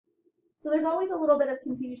So there's always a little bit of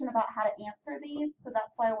confusion about how to answer these, so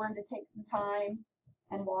that's why I wanted to take some time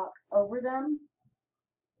and walk over them.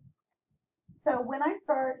 So when I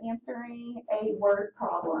start answering a word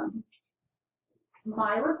problem,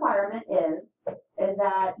 my requirement is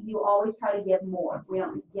that you always try to give more. We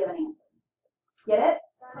don't just give an answer. Get it?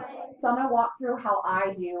 So I'm going to walk through how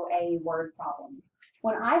I do a word problem.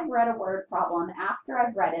 When I've read a word problem, after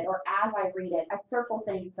I've read it or as I read it, I circle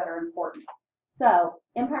things that are important. So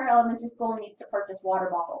Empire Elementary School needs to purchase water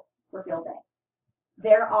bottles for field day.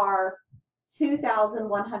 There are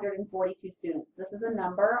 2,142 students. This is a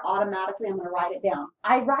number. Automatically, I'm going to write it down.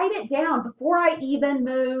 I write it down before I even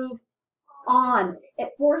move on. It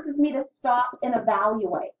forces me to stop and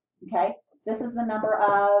evaluate. Okay? This is the number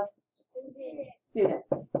of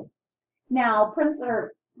students. Now,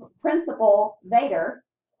 Principal Vader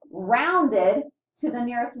rounded to the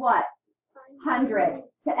nearest what? 100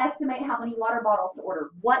 to estimate how many water bottles to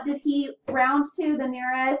order. What did he round to? The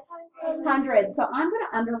nearest 100. So I'm going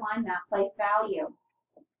to underline that place value.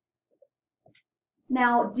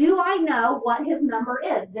 Now, do I know what his number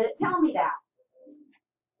is? Did it tell me that?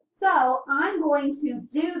 So I'm going to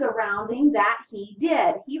do the rounding that he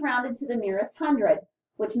did. He rounded to the nearest 100,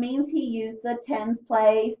 which means he used the tens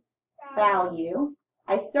place value.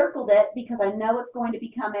 I circled it because I know it's going to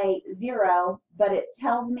become a 0, but it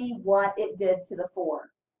tells me what it did to the 4,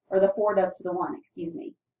 or the 4 does to the 1, excuse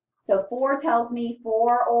me. So 4 tells me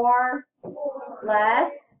 4 or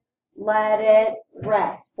less, let it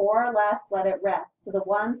rest. 4 or less, let it rest. So the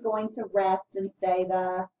 1's going to rest and stay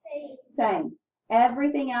the same.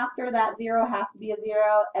 Everything after that 0 has to be a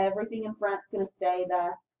 0. Everything in front is going to stay the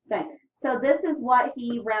same. So this is what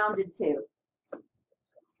he rounded to.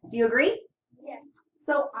 Do you agree? Yes.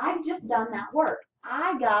 So I've just done that work.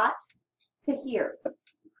 I got to here.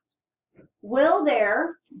 Will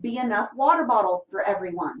there be enough water bottles for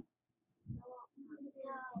everyone?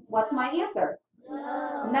 What's my answer?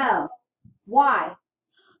 No. No. Why?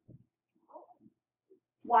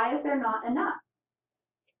 Why is there not enough?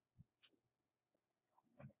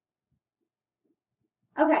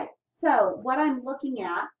 Okay, so what I'm looking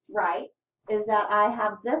at, right, is that I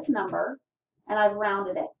have this number and I've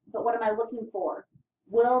rounded it. But what am I looking for?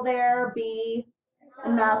 Will there be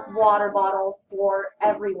enough water bottles for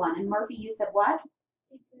everyone? And Murphy, you said what?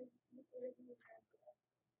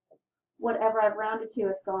 Whatever I've rounded to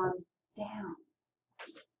has gone down,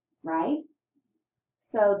 right?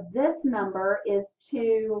 So this number is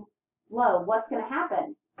too low. What's going to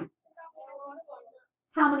happen?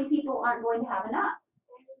 How many people aren't going to have enough?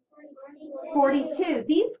 42. These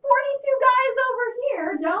 42 guys over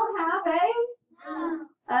here don't have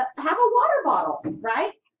a water bottle,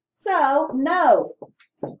 right? So, no,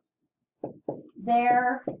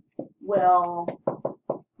 there will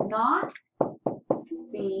not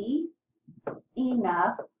be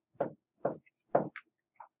enough,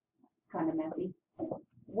 kind of messy,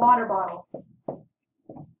 water bottles.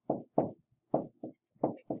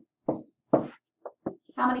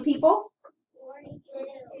 How many people?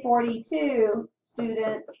 42. 42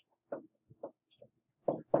 students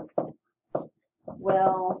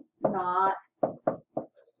will not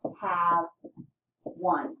have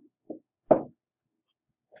one. Do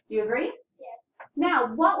you agree? Yes. Now,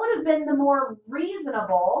 what would have been the more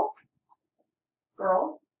reasonable,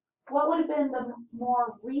 girls, what would have been the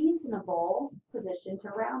more reasonable position to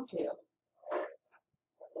round to?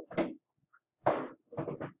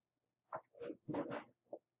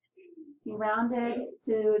 He rounded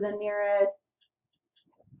to the nearest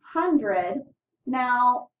 100.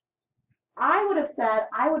 Now, I would have said,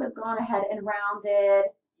 I would have gone ahead and rounded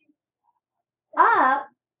up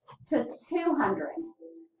to 200.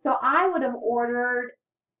 So I would have ordered,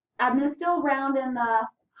 I'm going to still round in the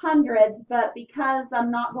hundreds, but because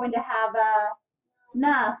I'm not going to have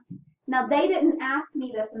enough. Now, they didn't ask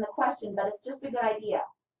me this in the question, but it's just a good idea.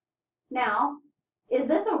 Now, is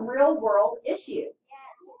this a real world issue?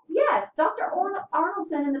 Yes, Dr.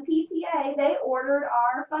 Arnoldson and the PTA, they ordered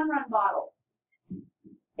our Fun Run bottles.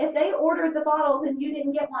 If they ordered the bottles and you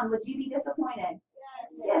didn't get one, would you be disappointed?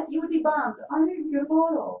 Yes, you would be bummed. I didn't get a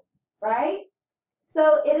bottle, right?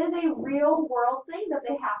 So it is a real world thing that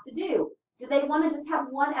they have to do. Do they want to just have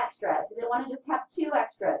one extra? Do they want to just have 2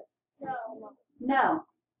 extras? No. No.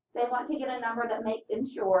 They want to get a number that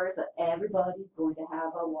ensures that everybody's going to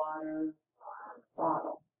have a water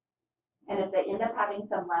bottle. And if they end up having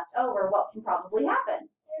some left over, what can probably happen?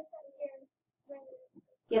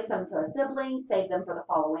 Give some to a sibling, save them for the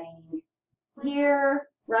following year,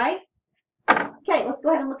 right? Okay, let's go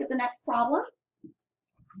ahead and look at the next problem.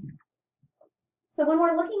 So when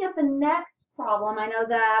we're looking at the next problem, I know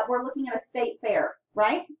that we're looking at a state fair,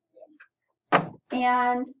 right?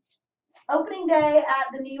 And opening day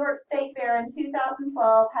at the New York State Fair in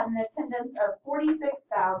 2012 had an attendance of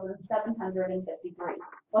 46,753.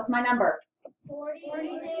 What's my number?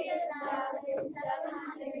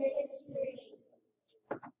 46,753.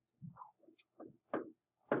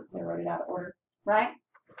 I wrote it out of order, right?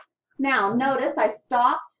 Now, notice I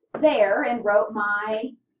stopped there and wrote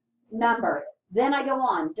my number. Then I go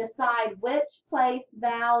on, decide which place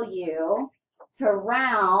value to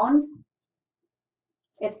round.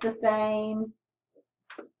 It's the same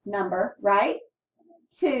number, right?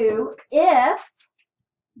 To if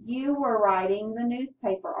you were writing the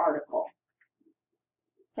newspaper article.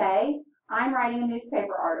 Okay, I'm writing a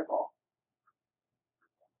newspaper article.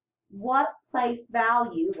 What place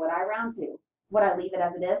value would I round to? Would I leave it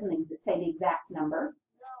as it is and say the exact number?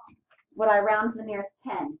 Would I round to the nearest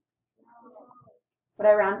 10? Would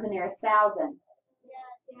I round to the nearest 1,000?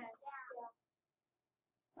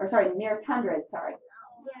 Or sorry, the nearest 100, sorry.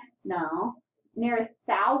 No. Nearest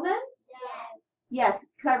 1,000? Yes.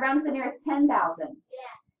 Could I round to the nearest 10,000?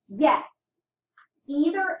 Yes.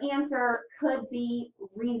 Either answer could be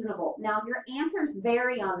reasonable. Now, your answers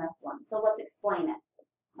vary on this one, so let's explain it.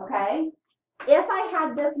 Okay? If I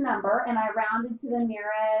had this number and I rounded to the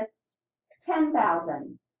nearest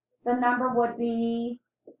 10,000, the number would be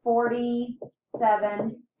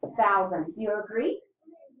 47,000. Do you agree?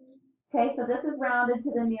 Okay, so this is rounded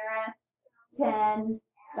to the nearest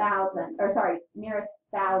 10,000, or sorry, nearest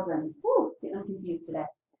 1,000. Whew, I'm confused today.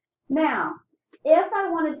 Now, if I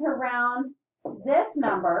wanted to round this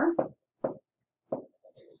number,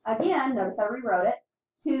 again, notice I rewrote it,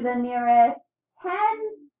 to the nearest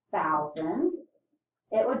 10,000,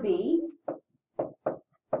 it would be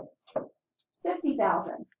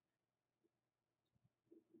 50,000.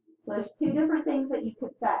 So there's two different things that you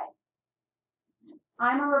could say.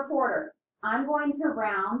 I'm a reporter. I'm going to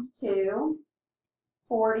round to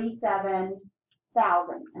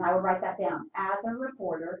 47,000. And I would write that down. As a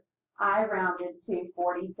reporter, I rounded to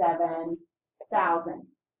 47,000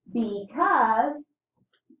 because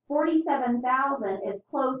 47,000 is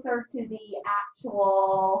closer to the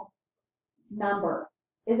actual number.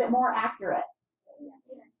 Is it more accurate?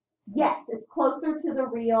 Yes, it's closer to the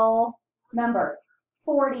real number.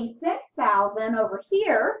 46,000 over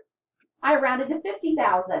here, I rounded to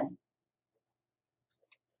 50,000.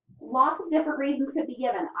 Lots of different reasons could be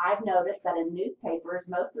given. I've noticed that in newspapers,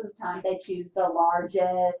 most of the time they choose the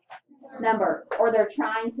largest number, or they're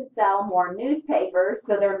trying to sell more newspapers,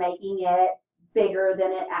 so they're making it bigger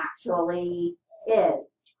than it actually is.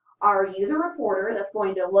 Are you the reporter that's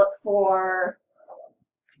going to look for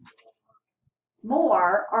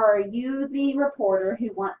more, or are you the reporter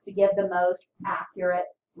who wants to give the most accurate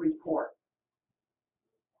report?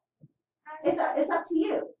 It's up to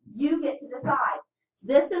you. You get to decide.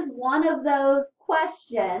 This is one of those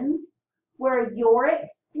questions where you're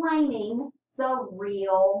explaining the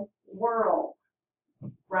real world,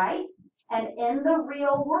 right? And in the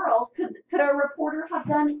real world, could a reporter have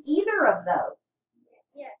done either of those?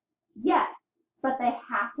 Yes, but they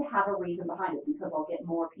have to have a reason behind it because I'll get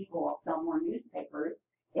more people, I'll sell more newspapers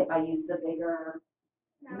if I use the bigger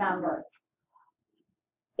number.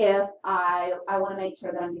 If I want to make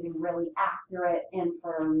sure that I'm giving really accurate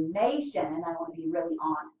information and I want to be really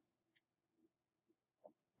honest.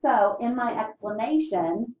 So in my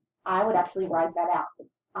explanation, I would actually write that out.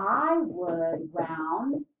 I would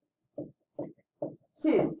round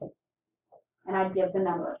to, and I'd give the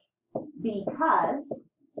number because,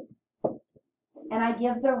 and I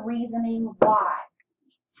give the reasoning why.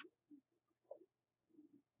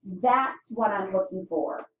 That's what I'm looking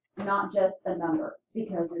for, not just a number,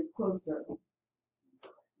 because it's closer.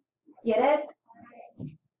 Get it?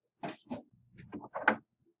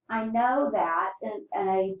 I know that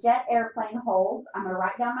a jet airplane holds, I'm going to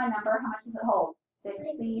write down my number. How much does it hold?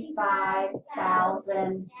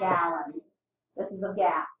 65,000 gallons. This is of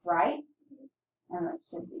gas, right? And it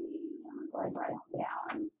should be, I'm going to write down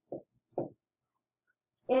gallons.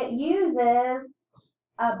 It uses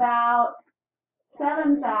about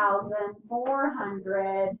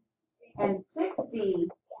 7,460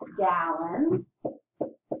 gallons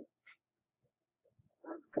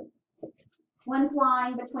when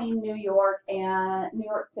flying between New York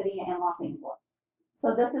City and Los Angeles.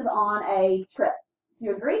 So this is on a trip. Do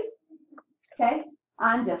you agree? Okay.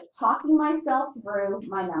 I'm just talking myself through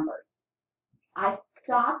my numbers. I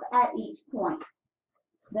stop at each point.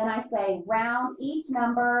 Then I say round each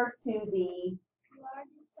number to the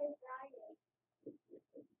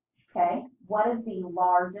okay. What is the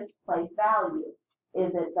largest place value?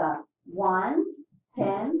 Is it the ones,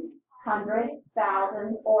 tens, hundreds,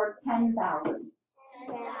 thousands, or 10,000s?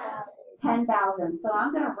 10,000. So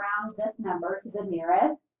I'm going to round this number to the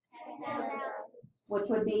nearest, which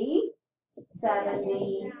would be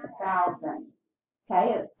 70,000.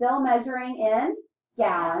 Okay, it's still measuring in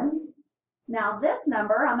gallons. Now this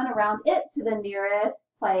number, I'm going to round it to the nearest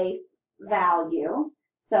place value.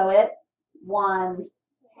 So it's ones.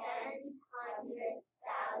 Tens, hundreds,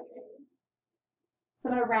 thousands. So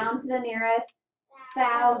I'm going to round to the nearest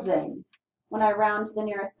 1,000. When I round to the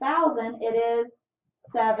nearest 1,000, it is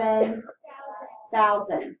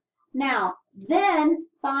 7,000. Now, then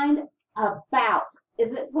find about.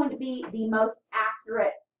 Is it going to be the most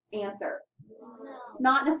accurate answer? No.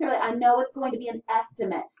 Not necessarily. I know it's going to be an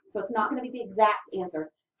estimate, so it's not going to be the exact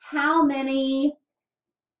answer. How many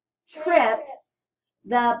trips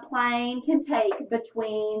the plane can take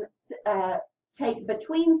between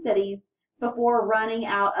cities before running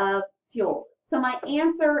out of fuel? So my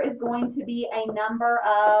answer is going to be a number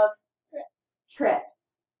of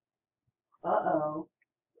trips. Uh-oh.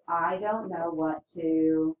 I don't know what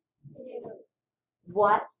to.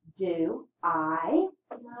 What do I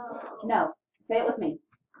know? Say it with me.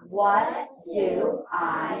 What do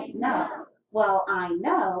I know? Well, I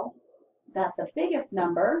know that the biggest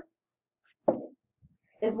number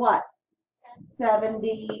is what?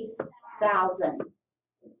 70,000.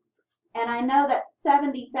 And I know that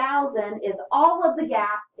 70,000 is all of the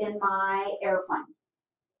gas in my airplane,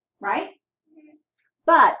 right?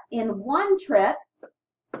 But in one trip,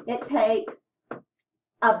 it takes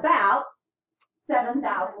about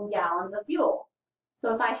 7,000 gallons of fuel.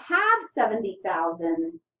 So if I have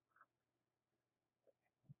 70,000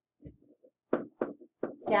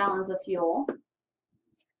 gallons of fuel,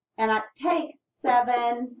 and it takes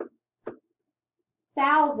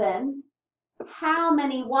 7,000, how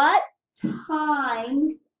many what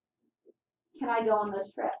times can I go on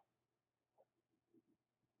those trips?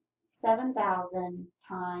 7,000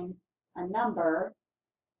 times a number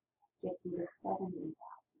gets me to 70,000.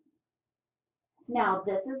 Now,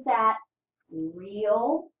 this is that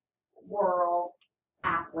real world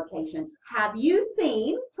application. Have you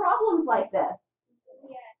seen problems like this?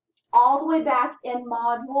 Yes. All the way back in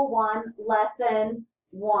Module 1, Lesson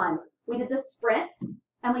 1. We did the sprint,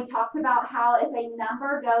 and we talked about how if a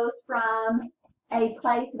number goes from a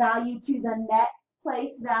place value to the next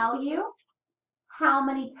place value, how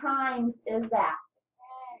many times is that?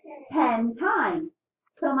 10 times.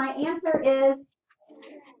 So my answer is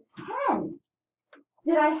 10.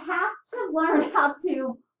 Did I have to learn how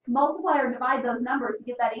to multiply or divide those numbers to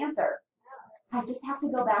get that answer? I just have to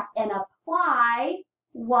go back and apply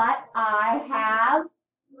what I have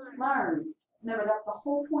learned. Remember, that's the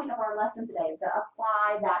whole point of our lesson today, is to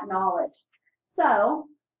apply that knowledge. So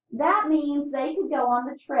that means they could go on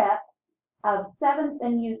the trip of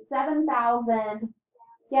and use 7,000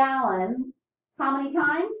 gallons. How many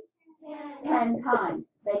times? 10 times.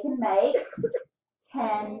 They can make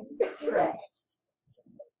 10 trips.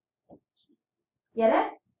 Get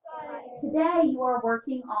it? Today you are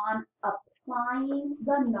working on applying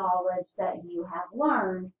the knowledge that you have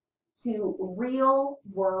learned to real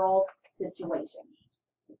world situations.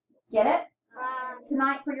 Get it?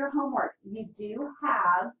 Tonight for your homework, you do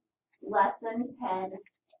have Lesson 10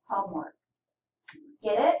 homework.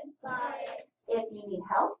 Get it? If you need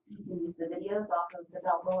help, you can use the videos off of the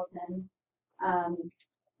Bell Bulletin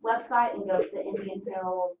website and go to Indian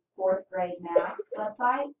Hills 4th grade math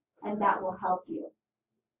website, and that will help you.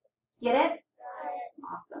 Get it?